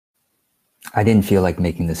I didn't feel like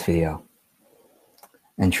making this video.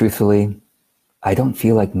 And truthfully, I don't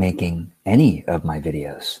feel like making any of my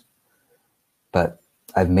videos. But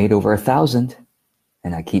I've made over 1,000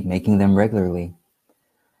 and I keep making them regularly.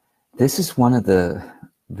 This is one of the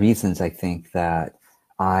reasons I think that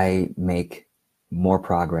I make more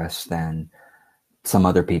progress than some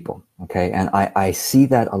other people, okay? And I see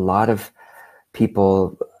that a lot of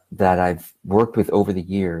people that I've worked with over the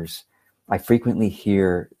years, I frequently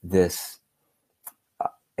hear this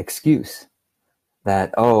excuse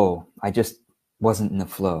that, oh, I just wasn't in the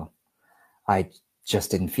flow. I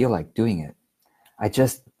just didn't feel like doing it. It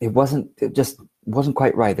just wasn't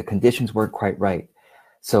quite right. The conditions weren't quite right.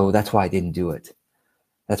 So that's why I didn't do it.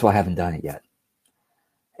 That's why I haven't done it yet.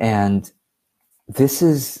 And this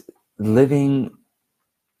is living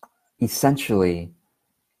essentially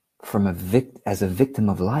as a victim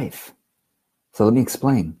of life. So let me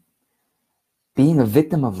explain. Being a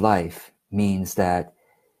victim of life means that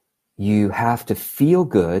you have to feel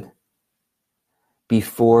good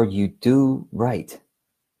before you do right.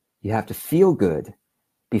 You have to feel good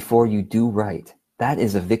before you do right. That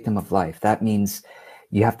is a victim of life. That means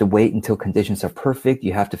you have to wait until conditions are perfect.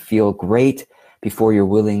 You have to feel great before you're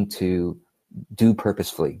willing to do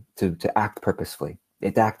purposefully, to act purposefully,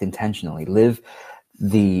 to act intentionally, live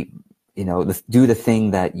do the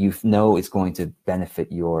thing that you know is going to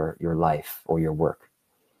benefit your life or your work.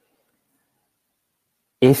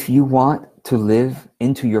 If you want to live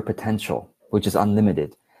into your potential, which is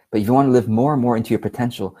unlimited, but if you want to live more and more into your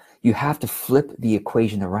potential, you have to flip the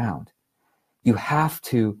equation around. You have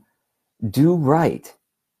to do right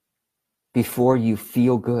before you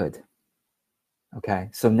feel good. Okay,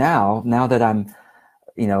 so now that I'm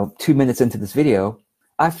 2 minutes into this video,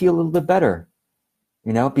 I feel a little bit better,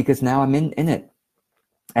 because now I'm in it.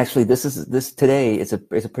 Actually, this today is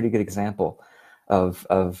a pretty good example of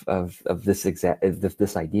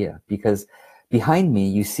this idea, because behind me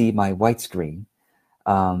you see my white screen.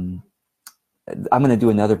 I'm going to do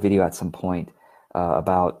another video at some point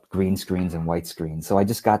about green screens and white screens. So I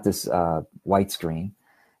just got this white screen,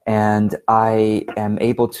 and I am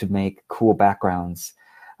able to make cool backgrounds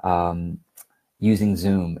using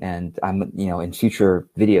Zoom. And I'm, in future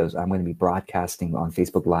videos, I'm going to be broadcasting on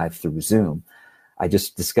Facebook Live through Zoom. I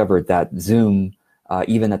just discovered that Zoom,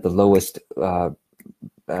 even at the lowest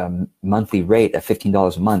monthly rate at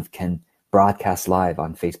 $15 a month, can broadcast live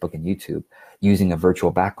on Facebook and YouTube using a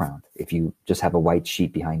virtual background. If you just have a white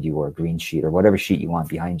sheet behind you or a green sheet or whatever sheet you want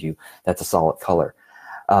behind you, that's a solid color.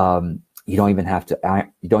 You don't even have to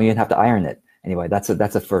iron it. Anyway, that's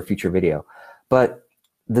for a future video. But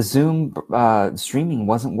the Zoom streaming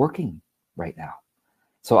wasn't working right now.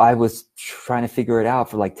 So I was trying to figure it out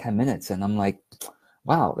for like 10 minutes, and I'm like,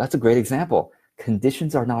 wow, that's a great example.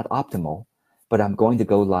 Conditions are not optimal, but I'm going to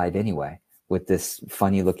go live anyway with this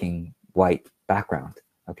funny looking white background.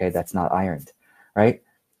 Okay, that's not ironed, right?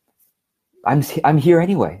 I'm here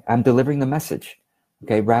anyway. I'm delivering the message.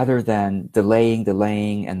 Okay, rather than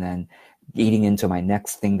delaying, and then eating into my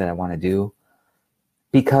next thing that I want to do.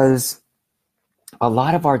 Because a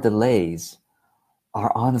lot of our delays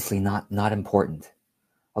are honestly not important.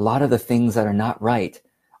 A lot of the things that are not right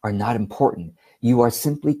are not important. You are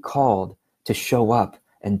simply called to show up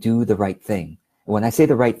and do the right thing. When I say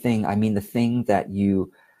the right thing, I mean the thing that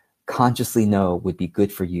you consciously know would be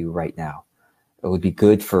good for you right now. It would be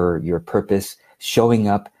good for your purpose, showing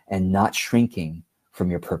up and not shrinking from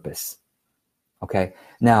your purpose. Okay.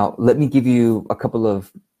 Now, let me give you a couple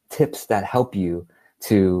of tips that help you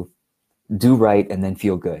to do right and then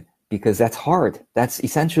feel good, because that's hard. That's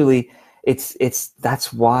essentially,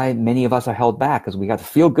 that's why many of us are held back, because we got to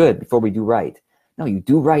feel good before we do right. No, you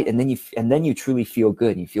do right, and then you truly feel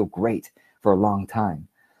good. You feel great for a long time.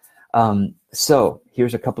 So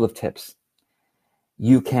here's a couple of tips.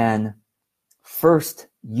 You can first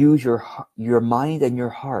use your mind and your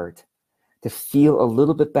heart to feel a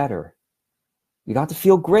little bit better. You don't have to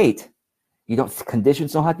feel great.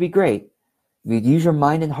 Conditions don't have to be great. You use your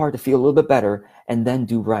mind and heart to feel a little bit better, and then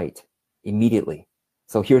do right immediately.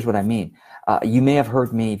 So here's what I mean. You may have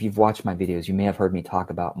heard me, if you've watched my videos, you may have heard me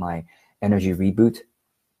talk about my energy reboot.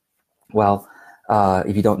 Well,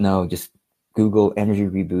 if you don't know, just Google energy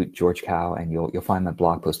reboot George Kao, and you'll find my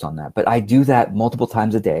blog post on that. But I do that multiple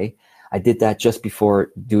times a day. I did that just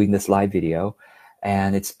before doing this live video,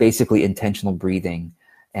 and it's basically intentional breathing,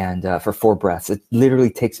 and for 4 breaths. It literally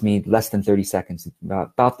takes me less than 30 seconds,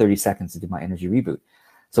 about 30 seconds to do my energy reboot.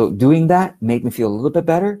 So doing that made me feel a little bit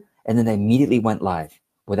better, and then I immediately went live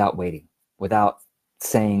without waiting, without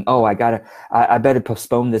saying, oh, I better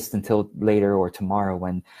postpone this until later or tomorrow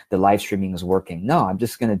when the live streaming is working. No, I'm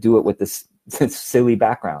just going to do it with this silly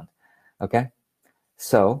background, Okay?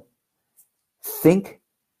 So think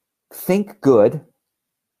good,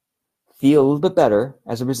 feel a little bit better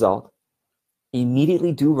as a result,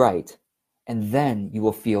 immediately do right, and then you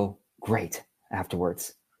will feel great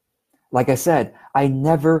afterwards. Like I said, I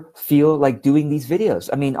never feel like doing these videos.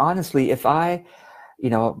 I mean, honestly, if I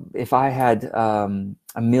had $1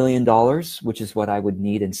 million, which is what I would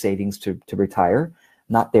need in savings to retire,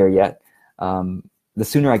 not there yet. The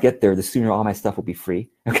sooner I get there, the sooner all my stuff will be free.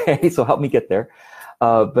 Okay, so help me get there.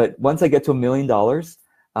 But once I get to $1 million,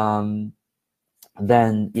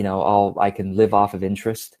 then I can live off of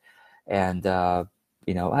interest, and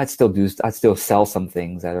I'd still sell some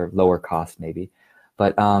things that are lower cost maybe,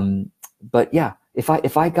 but yeah,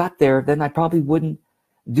 if I got there, then I probably wouldn't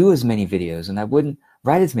do as many videos and I wouldn't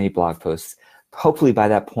write as many blog posts. Hopefully by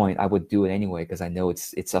that point I would do it anyway, because I know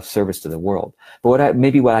it's of service to the world. But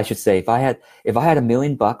what I should say, if I had $1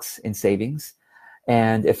 million in savings,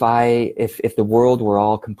 and if the world were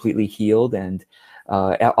all completely healed and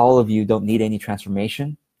all of you don't need any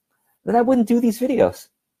transformation, then I wouldn't do these videos.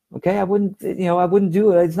 Okay, I wouldn't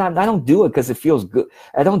do it. I don't do it because it feels good.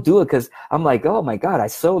 I don't do it because I'm like, oh my God, I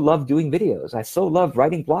so love doing videos. I so love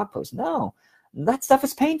writing blog posts. No, that stuff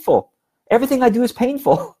is painful. Everything I do is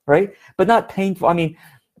painful, right? But not painful. I mean,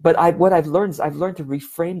 what I've learned is I've learned to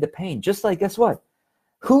reframe the pain. Just like, guess what?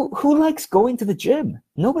 Who likes going to the gym?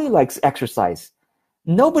 Nobody likes exercise.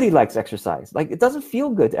 Nobody likes exercise. Like, it doesn't feel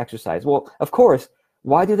good to exercise. Well, of course,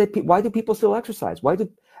 why do people still exercise? Why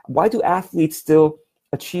do athletes still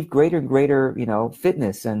achieve greater and greater,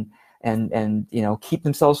 fitness and keep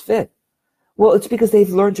themselves fit? Well, it's because they've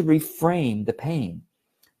learned to reframe the pain.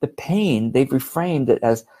 The pain, they've reframed it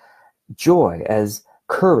as joy, as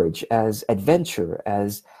courage, as adventure,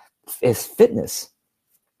 as fitness.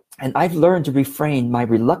 And I've learned to reframe my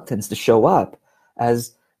reluctance to show up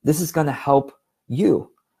as, this is going to help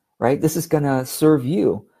you, right? This is going to serve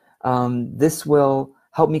you. This will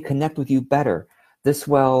help me connect with you better. This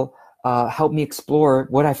will help me explore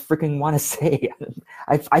what I freaking want to say.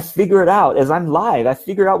 I figure it out as I'm live. I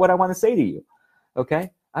figure out what I want to say to you.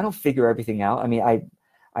 Okay? I don't figure everything out. I mean, I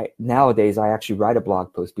nowadays I actually write a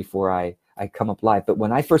blog post before I come up live. But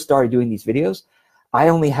when I first started doing these videos, I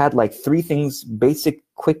only had like 3 things, basic,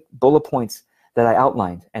 quick bullet points that I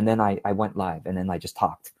outlined, and then I went live, and then I just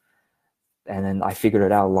talked, and then I figured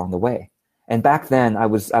it out along the way. And back then I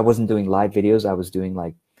wasn't doing live videos. I was doing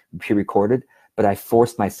like pre-recorded, but I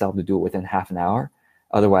forced myself to do it within half an hour.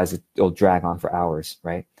 Otherwise it'll drag on for hours,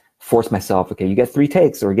 right? Force myself, okay, you get 3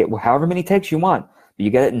 takes, or get however many takes you want, but you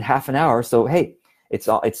get it in half an hour. So hey,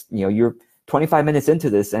 you're 25 minutes into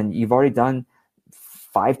this and you've already done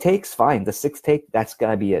 5 takes, fine. The 6th take, that's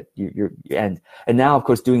gonna be it. You're and now, of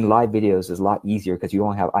course, doing live videos is a lot easier because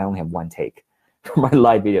I only have 1 take for my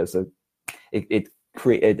live videos. So it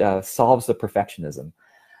solves the perfectionism,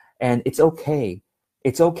 and it's okay.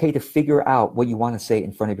 It's okay to figure out what you want to say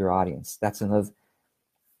in front of your audience.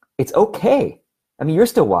 It's okay. I mean, you're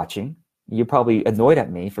still watching. You're probably annoyed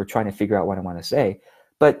at me for trying to figure out what I want to say,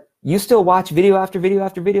 but you still watch video after video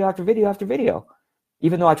after video after video after video,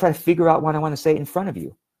 even though I try to figure out what I want to say in front of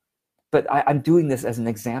you. But I'm doing this as an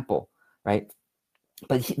example, right?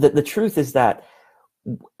 But the truth is that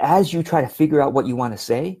as you try to figure out what you want to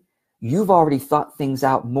say, you've already thought things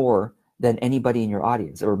out more than anybody in your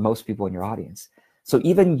audience, or most people in your audience. So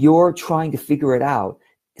even you're trying to figure it out,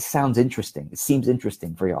 it sounds interesting. It seems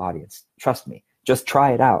interesting for your audience. Trust me. Just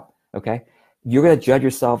try it out, okay? You're going to judge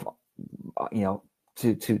yourself,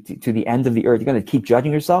 to the end of the earth. You're going to keep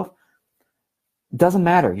judging yourself. Doesn't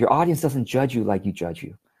matter. Your audience doesn't judge you like you judge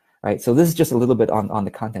you, right? So this is just a little bit on the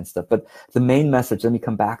content stuff. But the main message, let me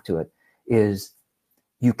come back to it, is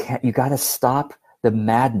you got to stop the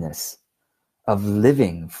madness of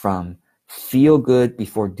living from feel good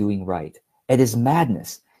before doing right. It is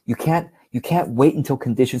madness. You can't wait until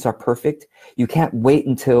conditions are perfect. You can't wait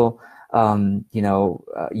until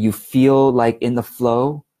you feel like in the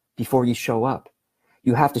flow before you show up.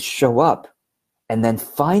 You have to show up and then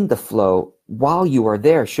find the flow while you are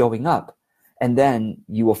there showing up, and then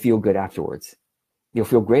you will feel good afterwards. You'll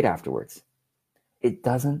feel great afterwards. It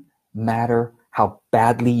doesn't matter how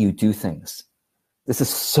badly you do things. This is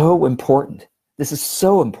so important. This is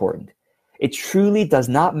so important. It truly does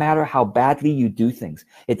not matter how badly you do things.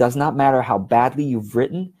 It does not matter how badly you've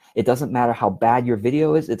written. It doesn't matter how bad your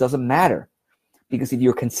video is. It doesn't matter. Because if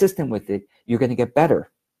you're consistent with it, you're going to get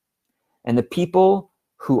better. And the people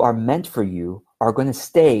who are meant for you are going to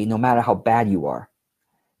stay no matter how bad you are.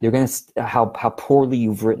 They're going to, how poorly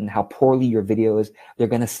you've written, how poorly your video is, they're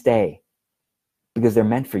going to stay because they're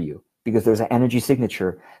meant for you. Because there's an energy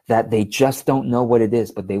signature that they just don't know what it is,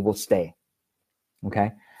 but they will stay.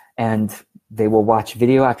 Okay? and they will watch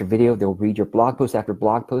video after video. They'll read your blog post after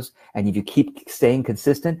blog post. And if you keep staying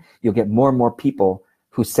consistent, you'll get more and more people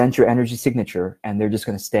who sense your energy signature, and they're just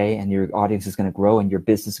going to stay, and your audience is going to grow, and your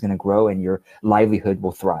business is going to grow, and your livelihood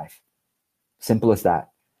will thrive. Simple as that.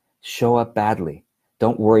 Show up badly.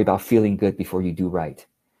 Don't worry about feeling good before you do right.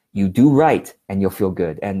 You do right and you'll feel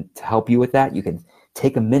good. And to help you with that, you can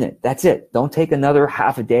take a minute. That's it. Don't take another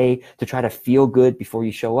half a day to try to feel good before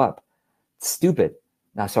you show up. It's stupid.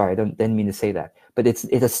 Now, sorry, didn't mean to say that, but it's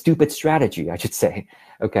a stupid strategy, I should say.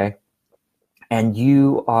 Okay. And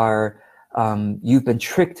you are, you've been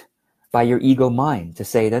tricked by your ego mind to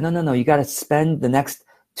say that, no, you got to spend the next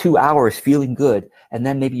 2 hours feeling good, and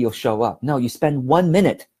then maybe you'll show up. No, you spend 1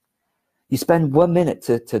 minute. You spend 1 minute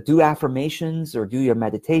to do affirmations or do your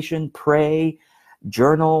meditation, pray,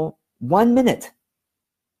 journal. 1 minute.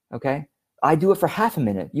 Okay? I do it for half a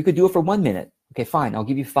minute. You could do it for 1 minute. Okay, fine. I'll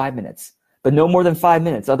give you 5 minutes. But no more than 5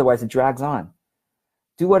 minutes. Otherwise, it drags on.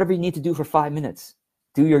 Do whatever you need to do for 5 minutes.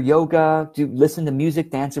 Do your yoga. Listen to music.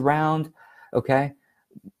 Dance around. Okay?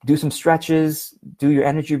 Do some stretches. Do your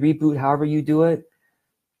energy reboot, however you do it.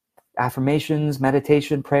 Affirmations,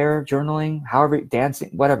 meditation, prayer, journaling, however, dancing,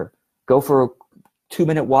 whatever. Go for a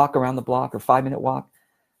 2-minute walk around the block or 5-minute walk.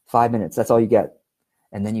 5 minutes. That's all you get.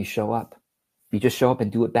 And then you show up. You just show up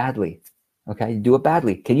and do it badly. Okay? You do it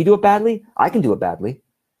badly. Can you do it badly? I can do it badly.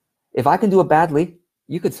 If I can do it badly,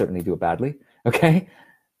 you could certainly do it badly. Okay?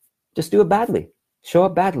 Just do it badly. Show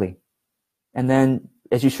up badly. And then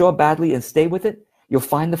as you show up badly and stay with it, you'll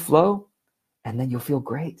find the flow, and then you'll feel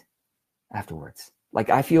great afterwards. Like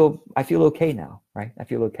I feel okay now, right? I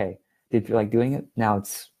feel okay. Did you feel like doing it? Now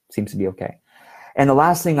it seems to be okay. And the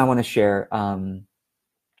last thing I want to share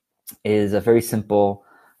is a very simple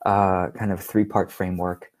kind of 3-part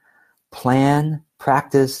framework. Plan,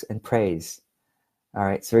 practice, and praise. All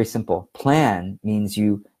right, it's very simple. Plan means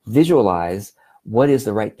you visualize what is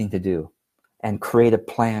the right thing to do and create a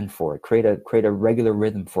plan for it. Create a regular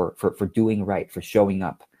rhythm for doing right, for showing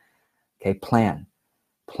up. Okay, plan.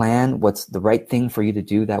 Plan what's the right thing for you to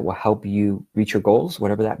do that will help you reach your goals,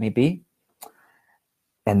 whatever that may be.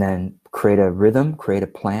 And then create a rhythm, create a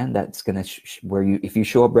plan that's going to, where you, if you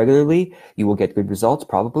show up regularly, you will get good results,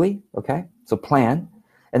 probably. Okay. So plan.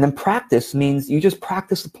 And then practice means you just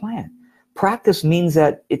practice the plan. Practice means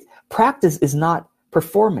that practice is not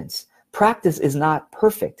performance. Practice is not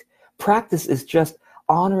perfect. Practice is just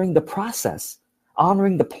honoring the process,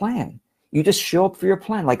 honoring the plan. You just show up for your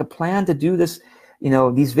plan, like a plan to do this,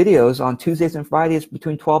 these videos on Tuesdays and Fridays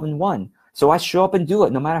between 12 and 1. So I show up and do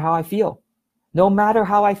it no matter how I feel. No matter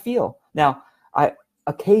how I feel. Now, I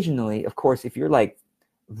occasionally, of course, if you're like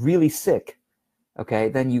really sick, okay,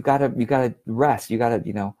 then you gotta rest. You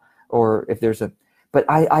gotta, or if there's but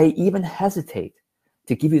I even hesitate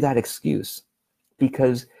to give you that excuse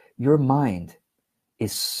because your mind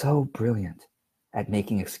is so brilliant at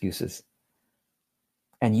making excuses.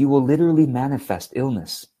 And you will literally manifest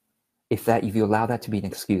illness if you allow that to be an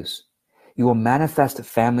excuse. You will manifest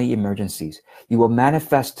family emergencies. You will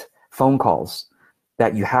manifest phone calls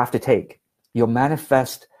that you have to take. You'll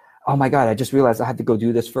manifest, oh my God, I just realized I had to go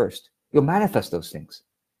do this first. You'll manifest those things.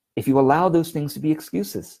 If you allow those things to be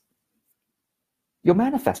excuses, you'll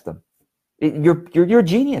manifest them. You're a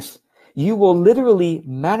genius. You will literally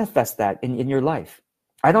manifest that in your life.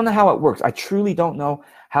 I don't know how it works. I truly don't know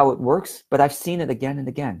how it works, but I've seen it again and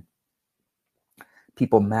again.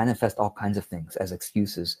 People manifest all kinds of things as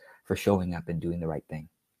excuses for showing up and doing the right thing.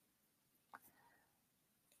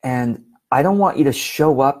 And I don't want you to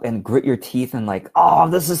show up and grit your teeth and like, oh,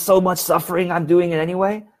 this is so much suffering, I'm doing it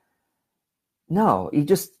anyway. No, you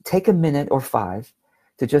just take a minute or 5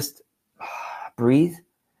 to just breathe,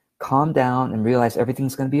 calm down, and realize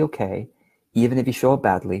everything's going to be okay, even if you show up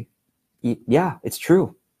badly. Yeah, it's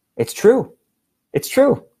true. It's true. It's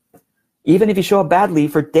true. Even if you show up badly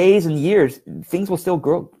for days and years, things will still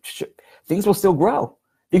grow. Things will still grow.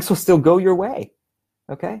 Things will still go your way.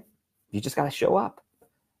 Okay? You just got to show up.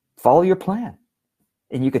 Follow your plan.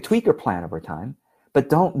 And you could tweak your plan over time, but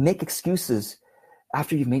don't make excuses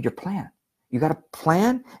after you've made your plan. You got to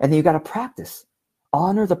plan, and then you got to practice.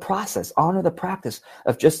 Honor the process. Honor the practice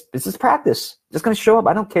of this is practice. Just going to show up.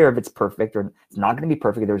 I don't care if it's perfect or it's not going to be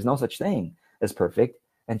perfect. There's no such thing as perfect.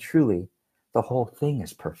 And truly, the whole thing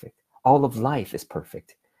is perfect. All of life is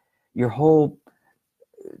perfect. Your whole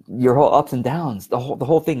ups and downs, the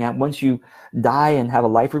whole thing. And once you die and have a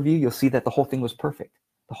life review, you'll see that the whole thing was perfect.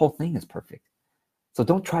 The whole thing is perfect. So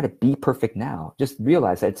don't try to be perfect now. Just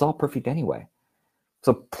realize that it's all perfect anyway.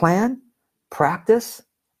 So plan, practice,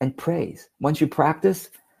 and praise. Once you practice,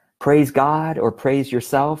 praise God or praise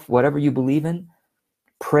yourself, whatever you believe in.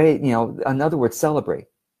 Pray, in other words, celebrate.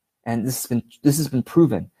 And this has been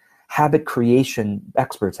proven. Habit creation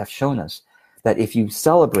experts have shown us that if you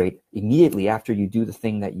celebrate immediately after you do the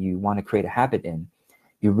thing that you want to create a habit in,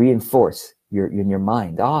 you reinforce in your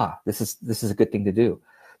mind, this is a good thing to do.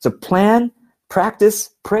 So plan,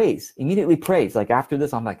 practice, praise. Immediately praise. Like after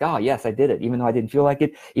this, I'm like, oh yes, I did it. Even though I didn't feel like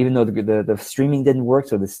it, even though the streaming didn't work,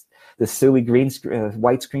 so this silly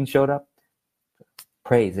white screen showed up.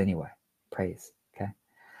 Praise anyway. Praise. Okay.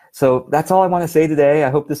 So that's all I want to say today. I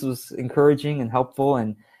hope this was encouraging and helpful,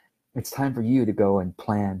 and it's time for you to go and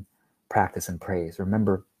plan, practice, and praise.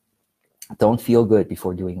 Remember, don't feel good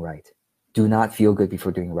before doing right. Do not feel good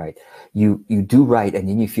before doing right. You do right and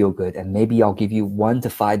then you feel good, and maybe I'll give you 1 to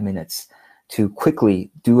 5 minutes to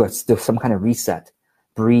quickly do some kind of reset,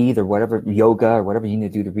 breathe or whatever, yoga or whatever you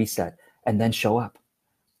need to do to reset, and then show up.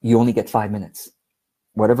 You only get 5 minutes.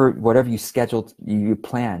 Whatever you scheduled, you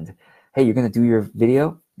planned. Hey, you're going to do your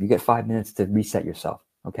video. You get 5 minutes to reset yourself.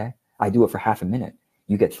 Okay. I do it for half a minute.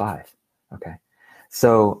 You get 5. Okay.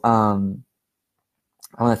 So,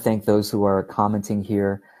 I want to thank those who are commenting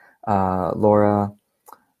here. Laura,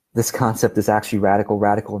 this concept is actually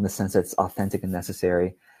radical in the sense that it's authentic and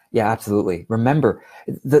necessary. Yeah, absolutely. Remember,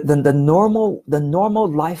 the normal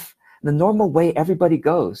life, the normal way everybody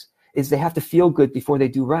goes is they have to feel good before they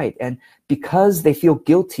do right. And because they feel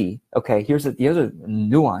guilty, okay, here's the other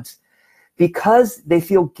nuance. Because they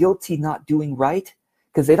feel guilty not doing right,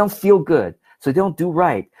 because they don't feel good, so they don't do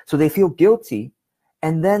right, so they feel guilty,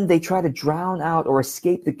 and then they try to drown out or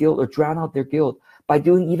escape the guilt or drown out their guilt by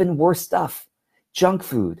doing even worse stuff. Junk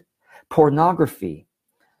food, pornography,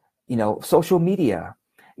 social media,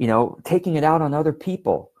 taking it out on other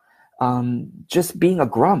people, just being a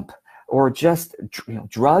grump, or just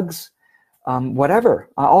drugs, whatever,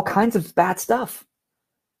 all kinds of bad stuff.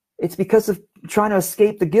 It's because of trying to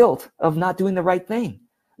escape the guilt of not doing the right thing,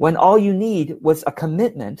 when all you need was a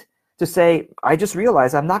commitment to say, I just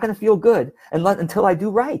realized I'm not going to feel good until I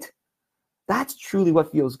do right. That's truly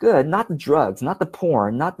what feels good, not the drugs, not the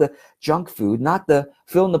porn, not the junk food, not the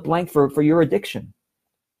fill in the blank for your addiction.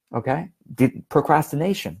 Okay?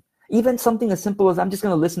 Procrastination. Even something as simple as I'm just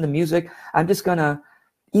going to listen to music.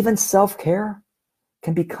 Even self-care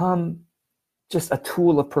can become just a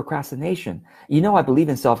tool of procrastination. I believe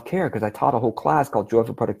in self-care because I taught a whole class called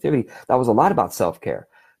Joyful Productivity that was a lot about self-care.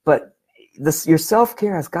 But your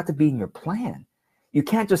self-care has got to be in your plan. You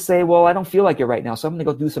can't just say, well, I don't feel like it right now, so I'm going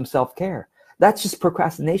to go do some self-care. That's just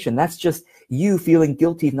procrastination. That's just you feeling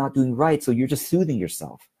guilty of not doing right, so you're just soothing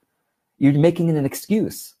yourself. You're making it an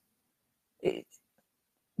excuse.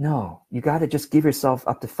 No, you got to just give yourself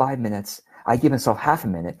up to 5 minutes. I give myself half a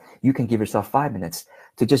minute. You can give yourself 5 minutes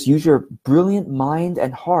to just use your brilliant mind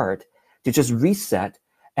and heart to just reset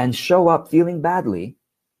and show up feeling badly,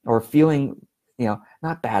 or feeling,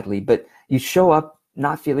 not badly, but you show up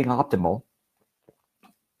not feeling optimal,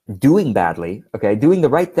 doing badly, okay, doing the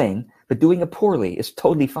right thing, but doing it poorly is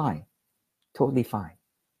totally fine. Totally fine.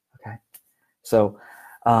 Okay. So,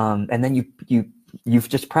 and then you've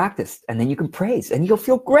just practiced, and then you can praise, and you'll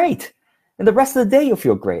feel great. And the rest of the day you'll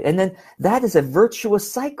feel great. And then that is a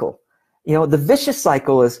virtuous cycle. The vicious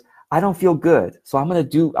cycle is, I don't feel good, so I'm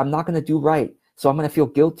not going to do right. So I'm going to feel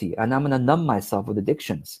guilty, and I'm going to numb myself with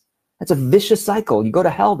addictions. That's a vicious cycle. You go to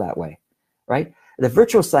hell that way, right? The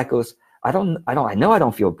virtuous cycle is, I know I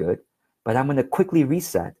don't feel good, but I'm going to quickly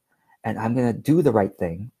reset, and I'm going to do the right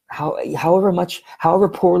thing. However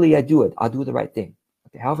poorly I do it, I'll do the right thing.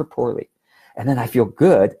 Okay, however poorly. And then I feel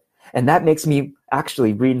good. And that makes me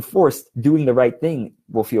actually reinforce doing the right thing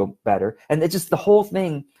will feel better. And it's just the whole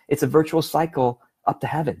thing. It's a virtual cycle up to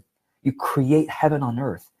heaven. You create heaven on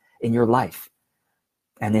earth in your life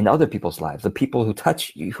and in other people's lives. The people who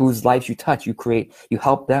touch you, whose lives you touch, you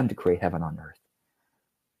help them to create heaven on earth.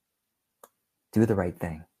 Do the right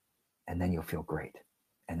thing, and then you'll feel great.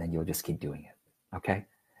 And then you'll just keep doing it. Okay?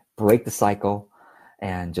 Break the cycle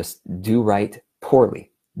and just do right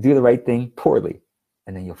poorly. Do the right thing poorly,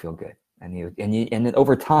 and then you'll feel good. And then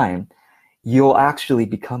over time, you'll actually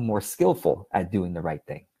become more skillful at doing the right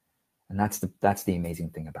thing. And that's the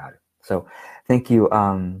amazing thing about it. So thank you,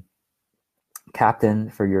 Captain,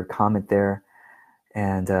 for your comment there.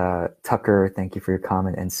 And Tucker, thank you for your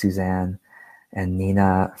comment. And Suzanne and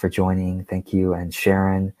Nina for joining. Thank you. And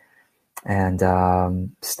Sharon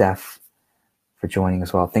and Steph for joining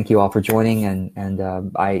as well. Thank you all for joining. And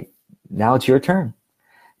now it's your turn.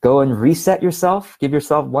 Go and reset yourself. Give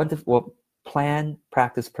yourself plan,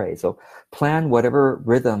 practice, pray. So plan whatever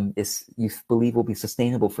rhythm you believe will be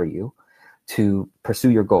sustainable for you to pursue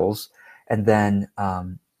your goals. And then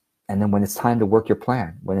when it's time to work your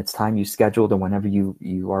plan, when it's time you scheduled, or whenever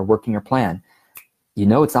you are working your plan,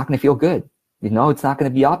 it's not going to feel good. You know it's not going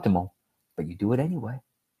to be optimal, but you do it anyway.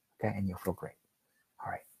 Okay. And you'll feel great.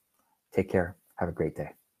 All right. Take care. Have a great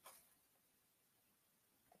day.